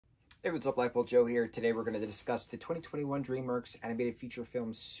Hey, what's up, lightboltjoe here. Today we're going to discuss the 2021 DreamWorks animated feature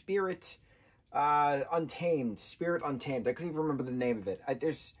film Spirit Untamed. Spirit Untamed. I couldn't even remember the name of it.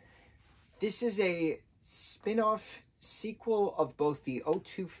 This is a spin-off sequel of both the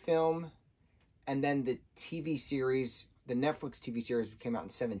 '02 film and then the TV series, the Netflix TV series, which came out in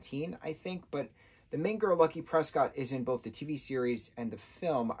 2017, I think. But the main girl, Lucky Prescott, is in both the TV series and the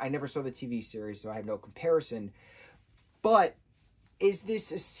film. I never saw the TV series, so I have no comparison. But is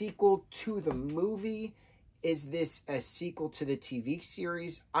this a sequel to the movie? Is this a sequel to the TV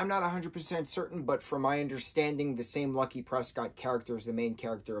series? I'm not 100% certain, but from my understanding, the same Lucky Prescott character is the main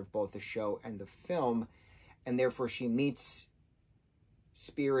character of both the show and the film, and therefore she meets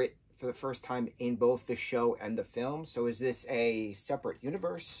Spirit for the first time in both the show and the film. So is this a separate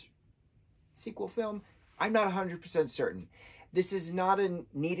universe sequel film? I'm not 100% certain. This is not a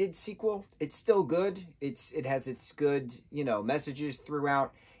needed sequel. It's still good. It has its good, messages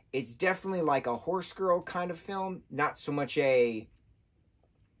throughout. It's definitely like a horse girl kind of film. Not so much a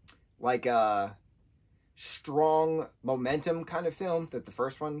strong momentum kind of film that the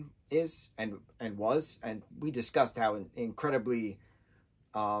first one is and was. And we discussed how incredibly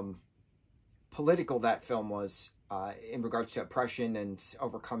political that film was in regards to oppression and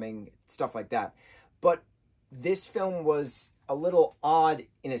overcoming stuff like that. But this film was a little odd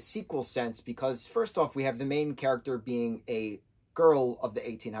in a sequel sense because, first off, we have the main character being a girl of the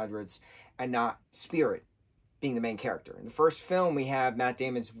 1800s and not Spirit being the main character. In the first film, we have Matt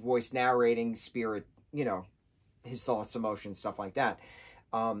Damon's voice narrating Spirit, his thoughts, emotions, stuff like that.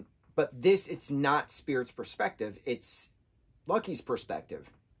 But this, it's not Spirit's perspective. It's Lucky's perspective.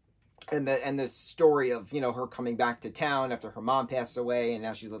 And the story of, her coming back to town after her mom passed away and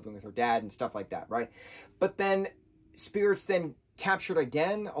now she's living with her dad and stuff like that, right? But then Spirit's then captured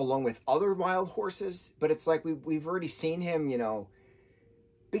again along with other wild horses, but it's like we've already seen him,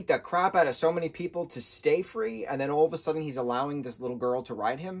 beat the crap out of so many people to stay free, and then all of a sudden he's allowing this little girl to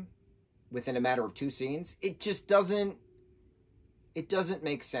ride him within a matter of 2 scenes. It just doesn't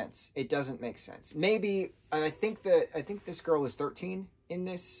make sense. It doesn't make sense. Maybe, and I think this girl is 13 in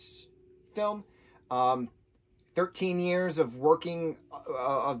this film. 13 years of working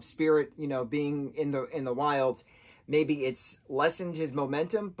of Spirit, being in the wild. Maybe it's lessened his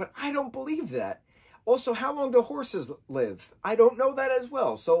momentum, but I don't believe that. Also, how long do horses live? I don't know that as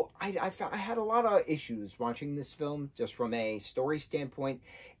well. So I had a lot of issues watching this film just from a story standpoint.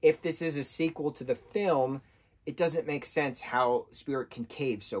 If this is a sequel to the film, it doesn't make sense how Spirit can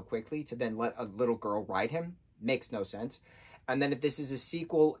cave so quickly to then let a little girl ride him. Makes no sense. And then if this is a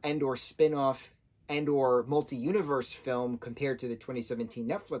sequel and or spin-off and or multi-universe film compared to the 2017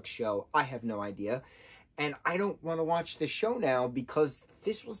 Netflix show, I have no idea. And I don't want to watch the show now because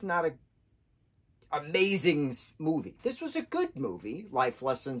this was not an amazing movie. This was a good movie. Life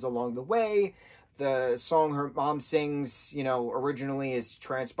lessons along the way. The song her mom sings, originally is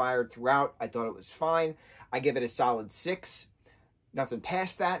transpired throughout. I thought it was fine. I give it a solid 6. Nothing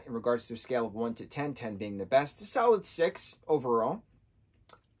past that in regards to a scale of 1 to 10, 10 being the best. A solid 6 overall.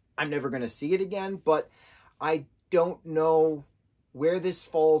 I'm never going to see it again, but I don't know where this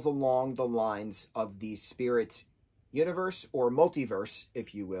falls along the lines of the Spirit universe or multiverse,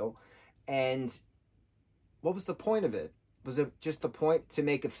 if you will. And what was the point of it? Was it just the point to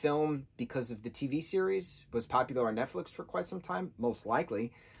make a film because of the TV series? Was popular on Netflix for quite some time? Most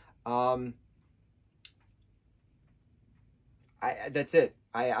likely. That's it.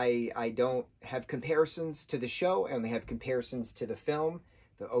 I don't have comparisons to the show. I only have comparisons to the film.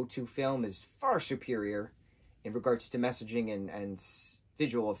 The '02 film is far superior in regards to messaging and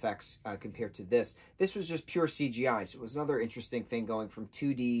visual effects compared to this. This was just pure CGI, so it was another interesting thing going from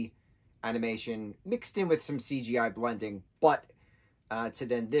 2D animation mixed in with some CGI blending, but to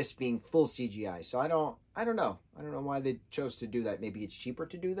then this being full CGI. So I don't know. I don't know why they chose to do that. Maybe it's cheaper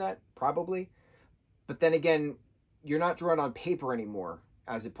to do that, probably. But then again, you're not drawing on paper anymore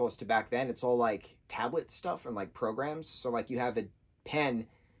as opposed to back then. It's all like tablet stuff and like programs. So like you have a pen,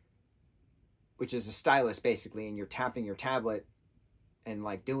 which is a stylus basically, and you're tapping your tablet and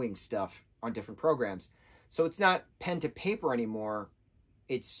like doing stuff on different programs. So it's not pen to paper anymore.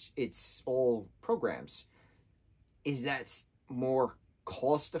 It's all programs. Is that more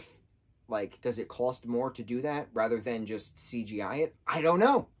cost of, does it cost more to do that rather than just CGI it? I don't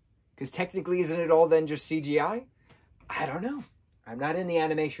know. Because technically, isn't it all then just CGI? I don't know. I'm not in the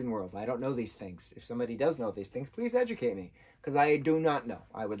animation world. I don't know these things. If somebody does know these things, please educate me. Because I do not know.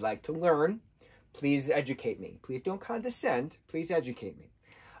 I would like to learn. Please educate me. Please don't condescend. Please educate me.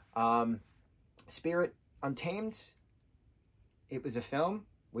 Spirit Untamed. It was a film.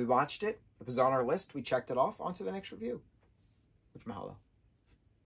 We watched it. It was on our list. We checked it off. On to the next review. Mucho mahalo.